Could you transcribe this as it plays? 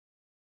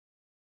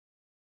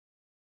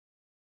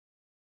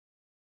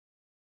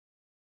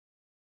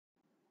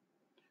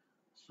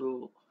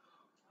So,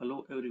 hello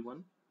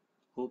everyone.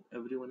 Hope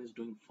everyone is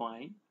doing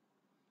fine.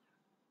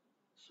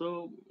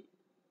 So,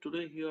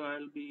 today here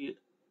I'll be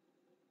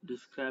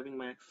describing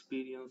my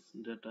experience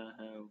that I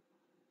have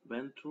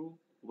went through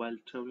while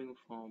traveling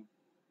from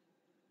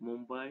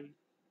Mumbai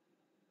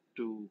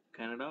to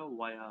Canada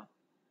via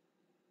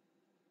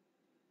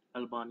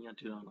Albania,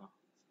 Tirana.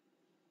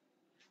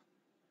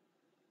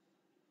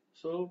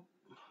 So,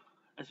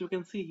 as you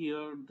can see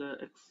here,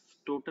 the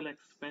total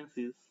expense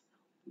is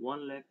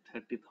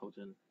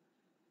 1,30,000.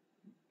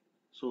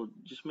 So,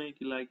 जिसमें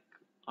कि like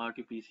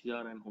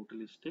RT-PCR and hotel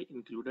stay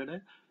included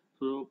है.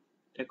 So,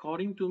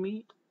 according to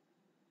me,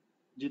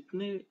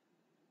 जितने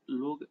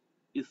लोग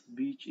इस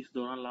बीच इस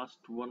दौरान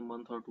last 1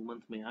 month और 2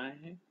 month में आए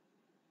हैं,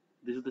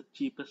 this is the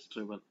cheapest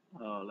travel,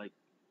 like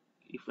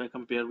if I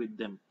compare with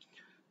them.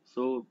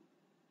 So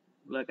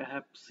like I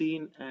have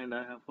seen and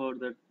I have heard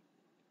that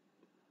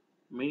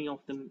many of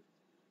them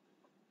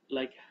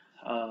like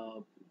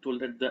told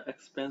that the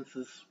expense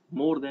is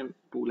more than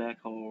 2 lakh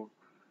or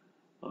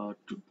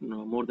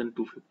no, more than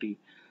 250,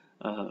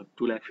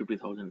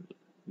 2,50,000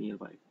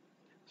 nearby.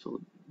 So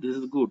this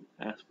is good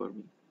as per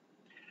me.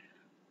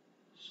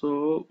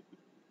 So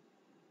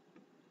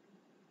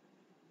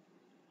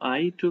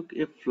I took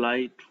a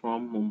flight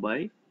from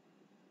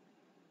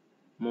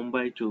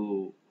Mumbai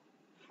to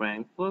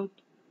Frankfurt,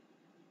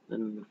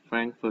 then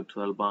Frankfurt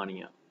to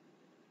Albania,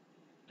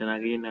 then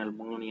again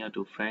Albania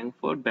to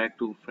Frankfurt, back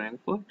to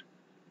Frankfurt,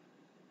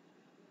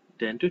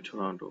 then to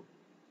Toronto.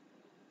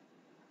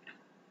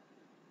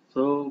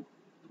 So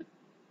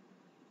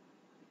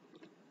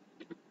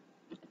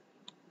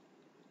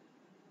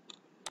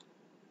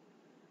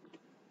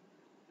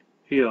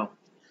here,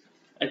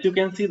 as you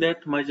can see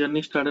that my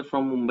journey started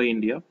from Mumbai,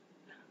 India.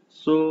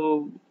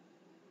 So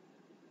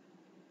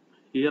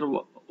here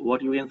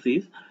what you can see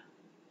is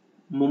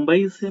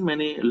Mumbai से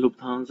मैंने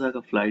Lufthansa का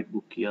flight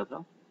book किया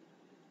था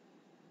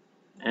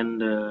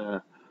and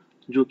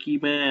जो कि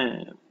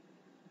मैं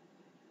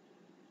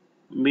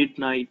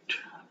midnight,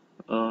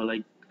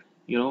 like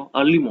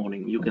early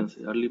morning, you can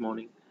say early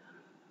morning,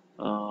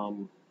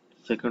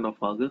 2nd of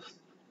August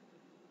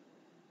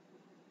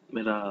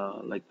मेरा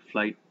like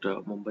flight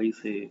Mumbai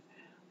से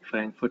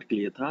फ्रैंकफर्ट के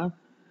लिए था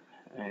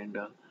and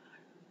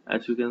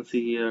as you can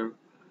see here,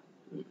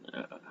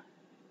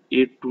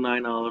 8 to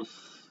 9 hours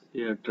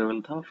air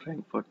travel था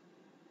फ्रैंकफर्ट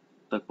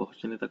तक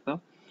पहुंचने तक का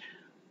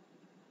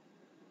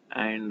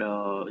एंड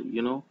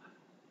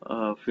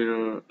फिर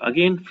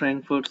अगेन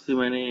फ्रैंकफर्ट से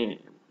मैंने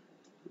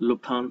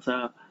लुफ्थांसा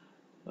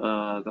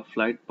का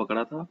फ्लाइट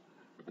पकड़ा था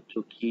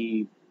जो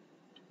कि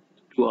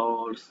 2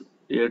 आवर्स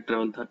एयर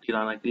ट्रेवल था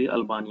टिराना के लिए,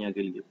 अल्बानिया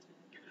के लिए.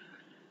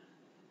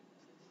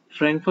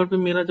 फ्रैंकफर्ट में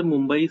मेरा जब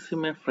मुंबई से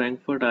मैं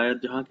फ्रैंकफर्ट आया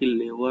जहाँ की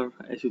लेवर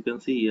as you can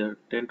see here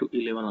 10 to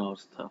 11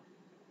 hours था.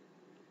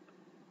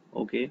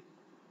 Okay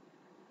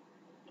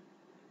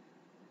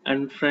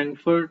and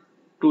Frankfurt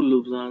to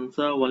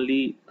Lufthansa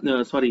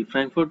only,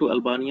 Frankfurt to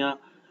Albania,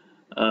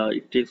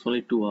 it takes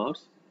only 2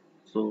 hours,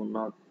 so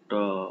not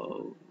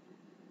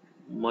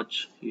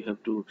much you have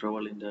to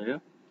travel in the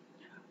air.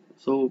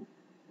 So,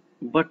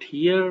 but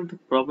here the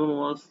problem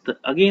was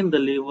again the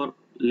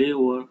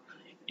layover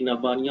in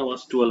Albania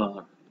was 12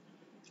 hours.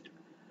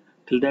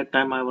 Till that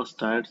time I was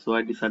tired, so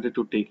I decided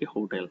to take a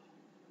hotel.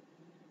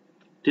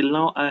 Till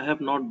now I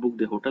have not booked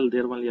the hotel.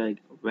 There only I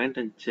went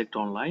and checked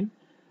online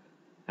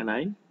and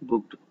I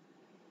booked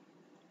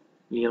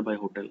nearby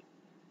hotel.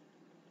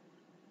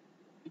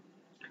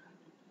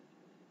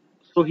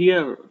 So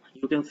here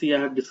you can see I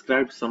have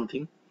described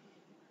something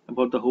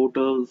about the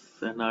hotels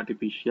and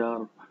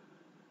RT-PCR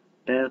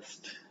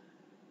test,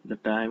 the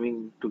timing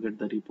to get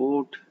the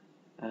report,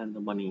 and the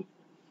money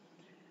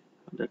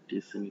that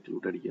is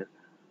included here.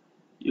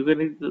 You can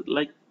read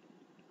like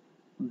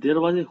there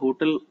was a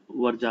hotel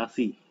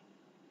Varjasi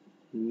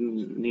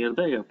near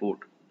the airport.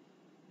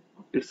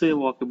 It's a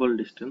walkable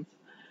distance,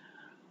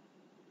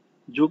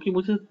 जो कि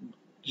मुझे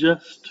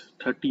just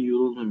 30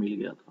 euros में मिल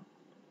गया था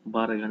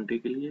 12 घंटे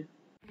के लिए.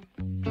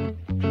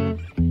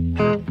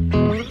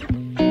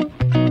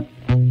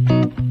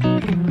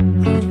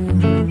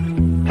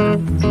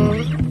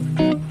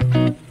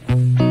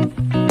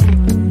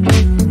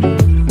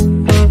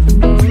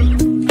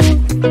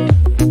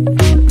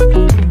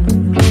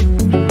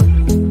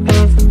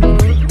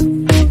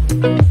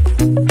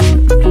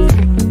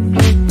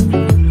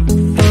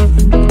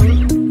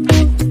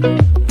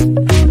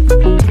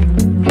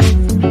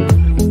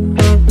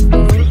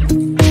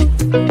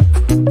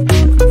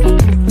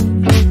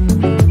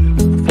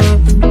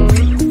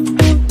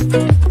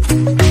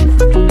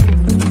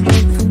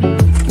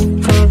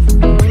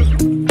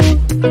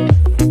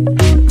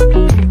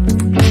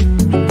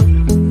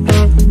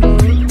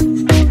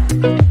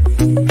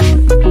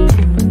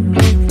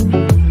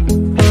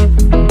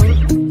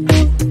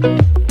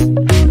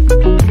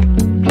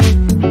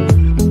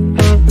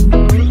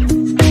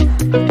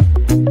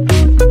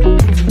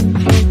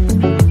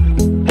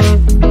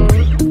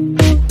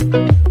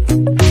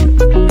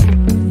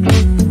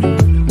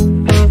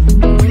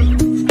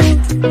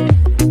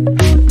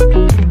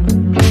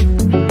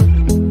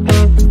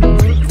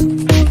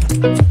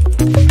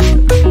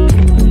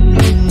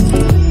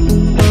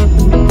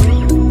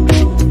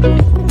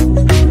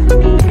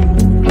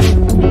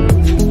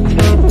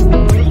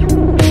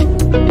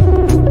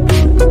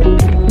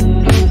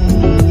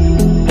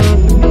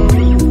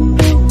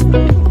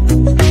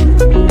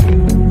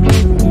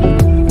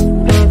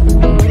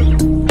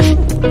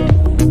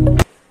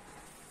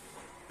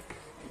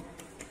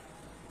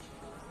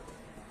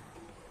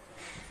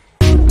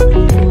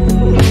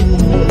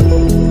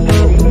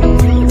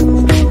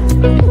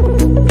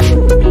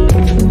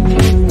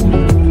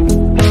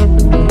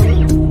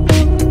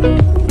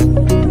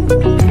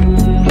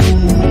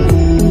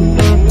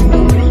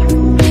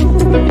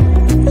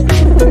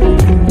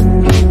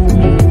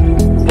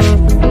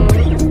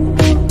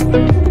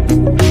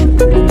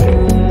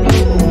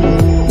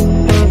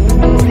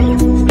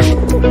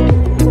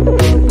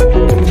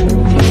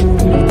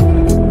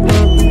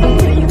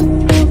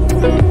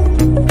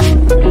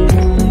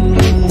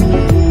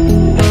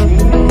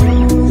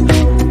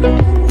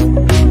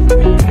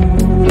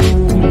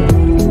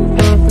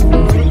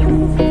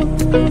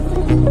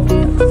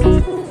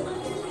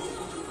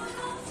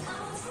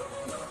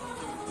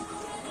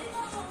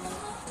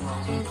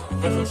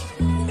 Breakfast.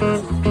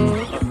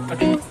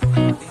 30.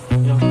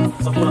 Yeah,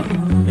 Sakura.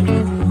 Thank you.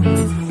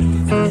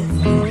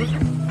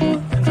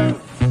 Inside.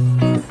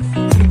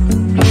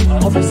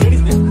 Outside seat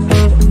is there.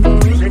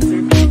 Straight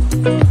seat.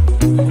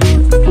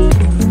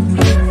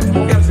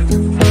 Okay, I'll sit.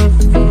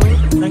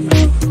 Thank you.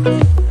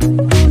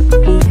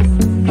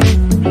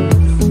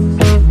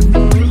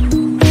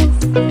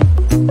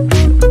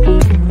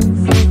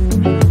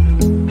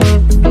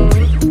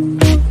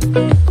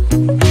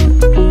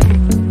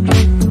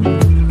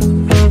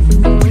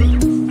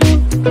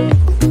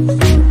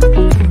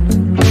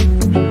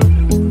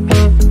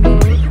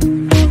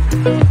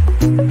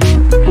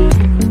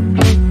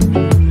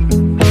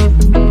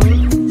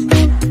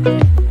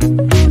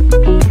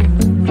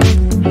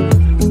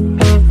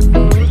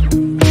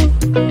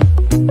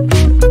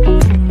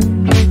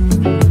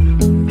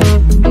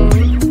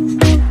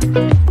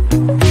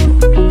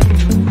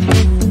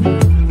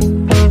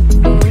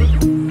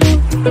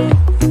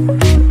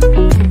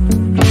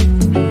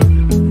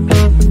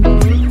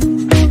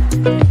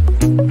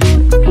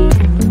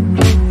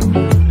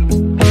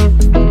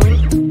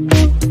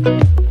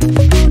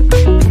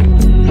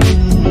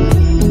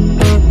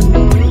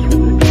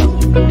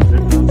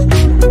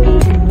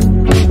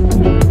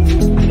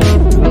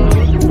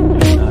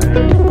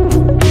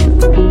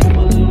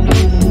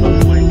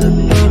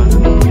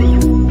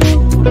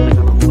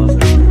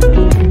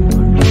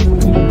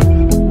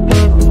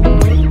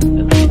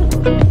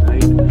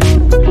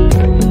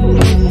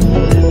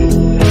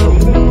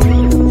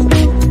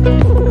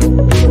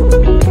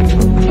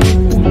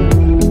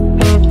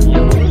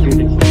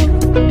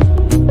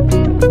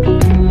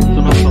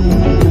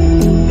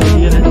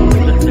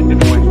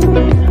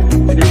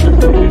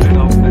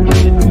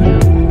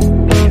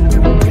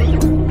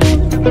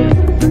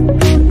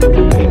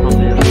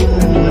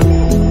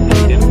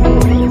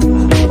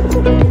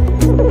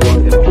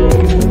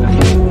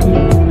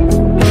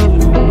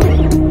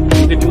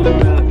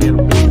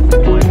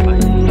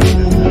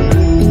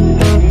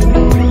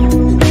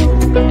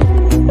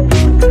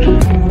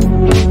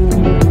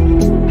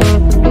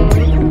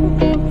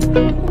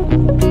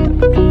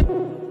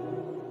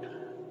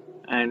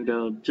 And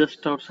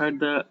just outside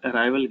the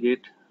arrival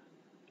gate,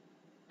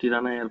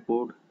 Tirana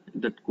airport,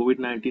 that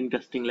COVID-19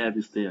 testing lab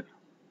is there.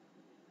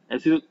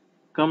 As you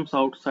comes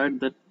outside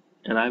that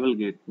arrival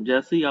gate,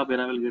 जैसे ही आप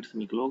arrival gate से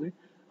निकलोगे,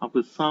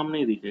 आपको सामने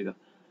ही दिखेगा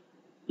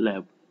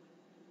lab,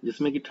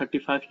 जिसमें कि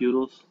 35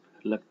 euros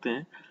लगते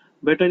हैं.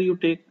 Better you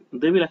take,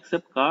 they will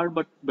accept card,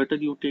 but better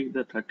you take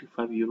the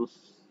 35 euros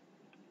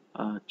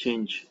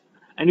change.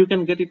 And you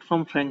can get it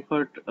from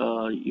Frankfurt.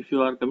 If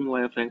you are coming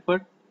via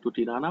Frankfurt to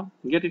Tirana,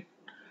 get it.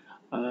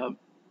 Uh,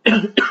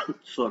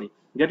 sorry,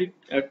 get it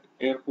at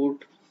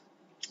airport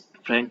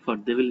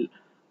Frankfurt. They will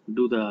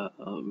do the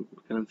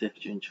currency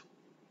exchange.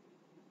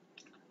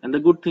 And the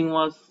good thing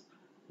was,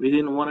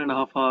 within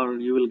 1.5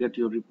 hours you will get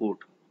your report.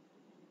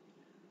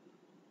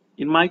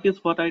 In my case,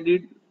 what I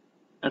did,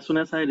 as soon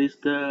as I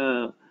reached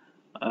the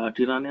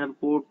Tirana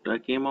airport, I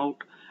came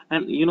out,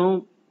 and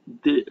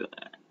they,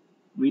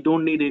 we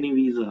don't need any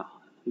visa.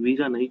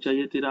 Visa नहीं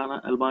चाहिए Tirana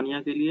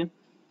Albania के लिए.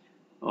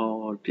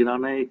 और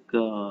टिराना एक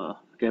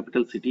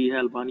capital city है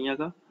Albania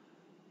का,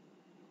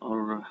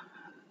 और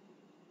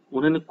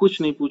उन्होंने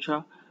कुछ नहीं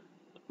पूछा.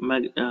 मैं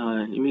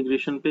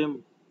इमिग्रेशन पे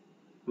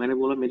मैंने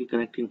बोला मेरी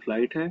कनेक्टिंग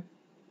फ्लाइट है,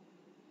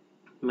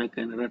 मैं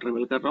कनाडा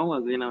ट्रेवल कर रहा हूँ,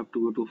 again I have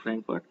to go to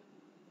Frankfurt.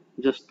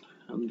 Just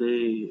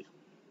they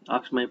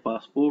asked my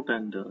passport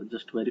and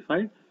just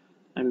verified,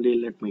 and they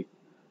let me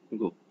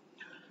go.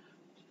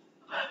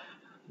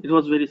 It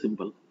was very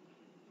simple.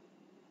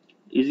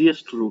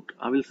 Easiest route,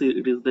 I will say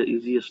it is the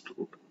easiest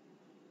route.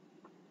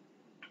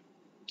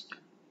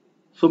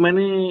 So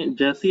मैंने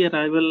जैसे ही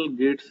arrival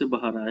gate से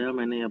बाहर आया,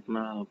 मैंने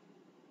अपना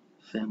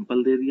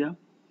sample दे दिया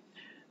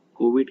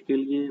Covid के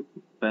लिए,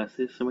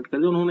 पैसे सबमिट कर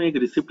दिए. उन्होंने एक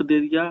रिसिप्ट दे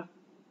दिया.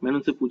 मैंने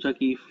उनसे पूछा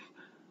कि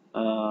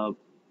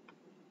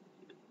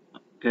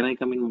can I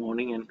come in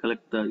morning and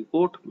collect the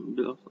report,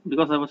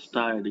 because I was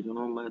tired,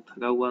 मैं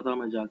थका हुआ था,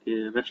 मैं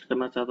जाके रेस्ट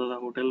करना चाहता था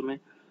होटल में.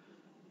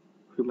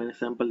 फिर मैंने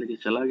सैंपल लेके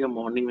चला गया.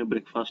 मॉर्निंग में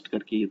ब्रेकफास्ट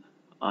करके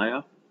आया,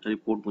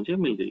 रिपोर्ट मुझे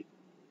मिल गई.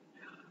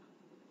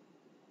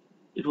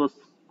 It was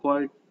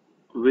quite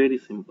very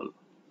simple,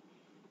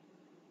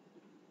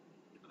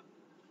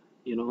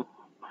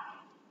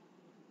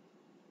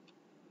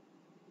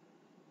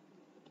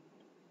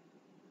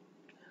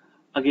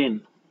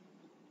 Again,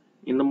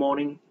 in the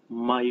morning,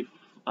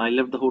 I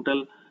left the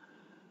hotel.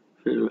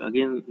 फिर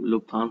again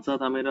लुफ्थांसा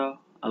था मेरा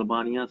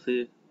अल्बानिया से.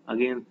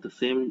 Again the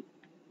same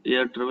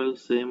air travel,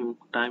 same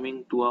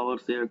timing, 2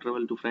 hours air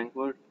travel to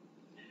Frankfurt.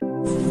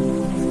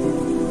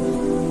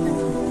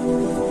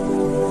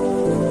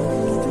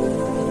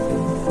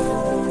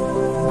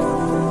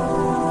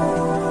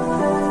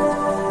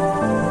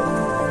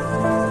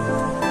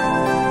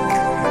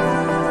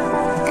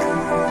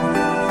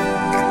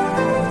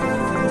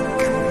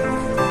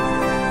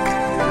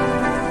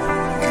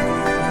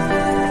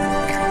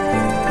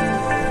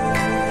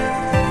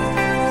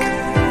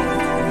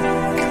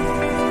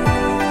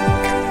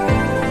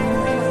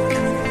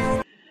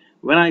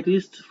 When I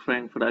reached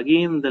Frankfurt,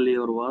 again the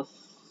layover was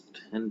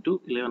 10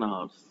 to 11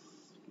 hours.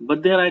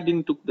 But there I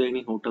didn't took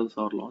any hotels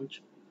or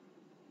lounge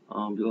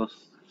because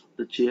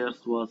the chairs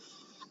was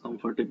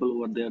comfortable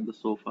over there, the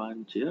sofa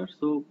and chair.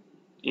 So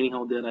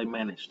anyhow, there I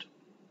managed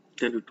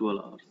 10 to 12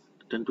 hours,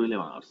 10 to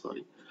 11 hours,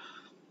 sorry.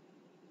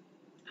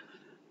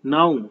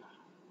 Now,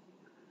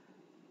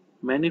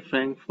 मैंने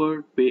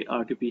Frankfurt पे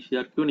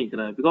RTPCR क्यों नहीं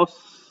कराया? Because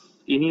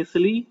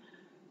initially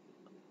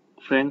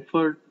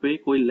Frankfurt पे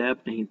कोई lab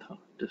नहीं था,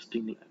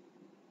 testing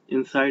lab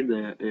inside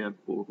the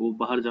airport, वो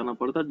बाहर जाना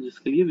पड़ता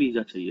जिसके लिए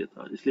वीजा चाहिए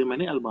था, इसलिए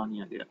मैंने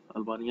अल्बानिया गया।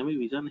 अल्बानिया में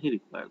वीजा नहीं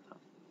रिक्वायर था।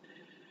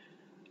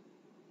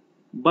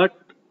 बट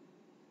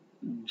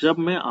जब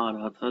मैं आ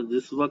रहा था,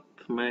 जिस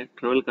वक्त मैं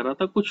ट्रेवल कर रहा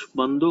था, कुछ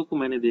बंदों को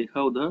मैंने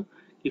देखा उधर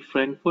कि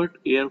फ्रैंकफर्ट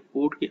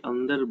एयरपोर्ट के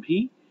अंदर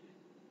भी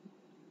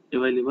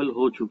अवेलेबल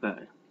हो चुका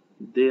है।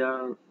 They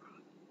are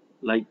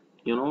like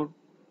you know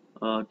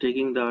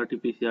taking the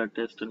RT-PCR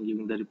test and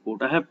giving the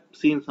report. I have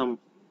seen some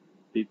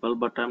people,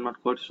 but I'm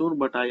not quite sure.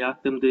 But I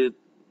asked them, they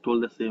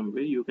told the same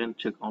way. You can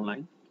check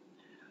online.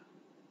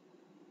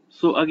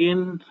 So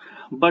again,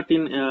 but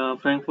in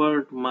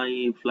Frankfurt,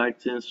 my flight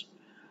changed.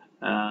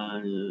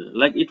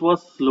 Like it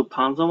was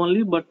Lufthansa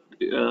only, but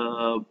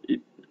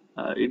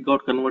it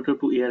got converted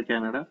to Air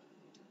Canada.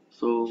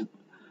 So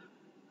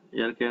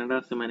Air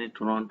Canada से मैंने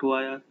Toronto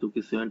आया,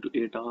 क्योंकि 7 to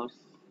 8 hours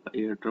का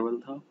air travel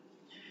था।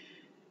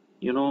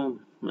 You know,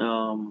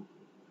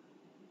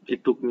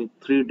 it took me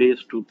 3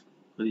 days to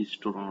reach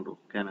Toronto,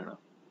 Canada.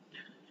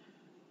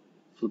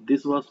 So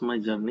this was my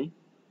journey,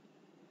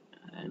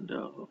 and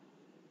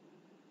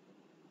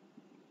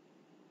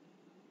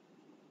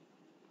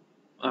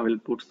I will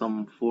put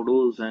some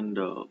photos and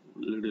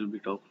little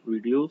bit of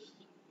videos.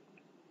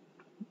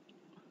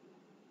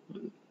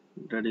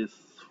 That is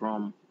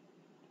from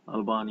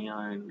Albania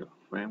and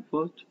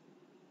Frankfurt.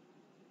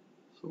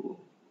 So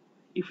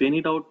if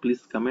any doubt,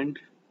 please comment.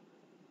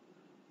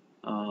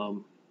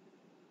 Um,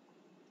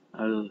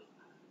 I'll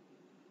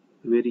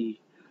very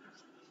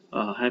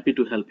happy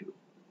to help you.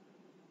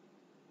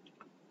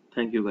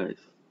 Thank you, guys.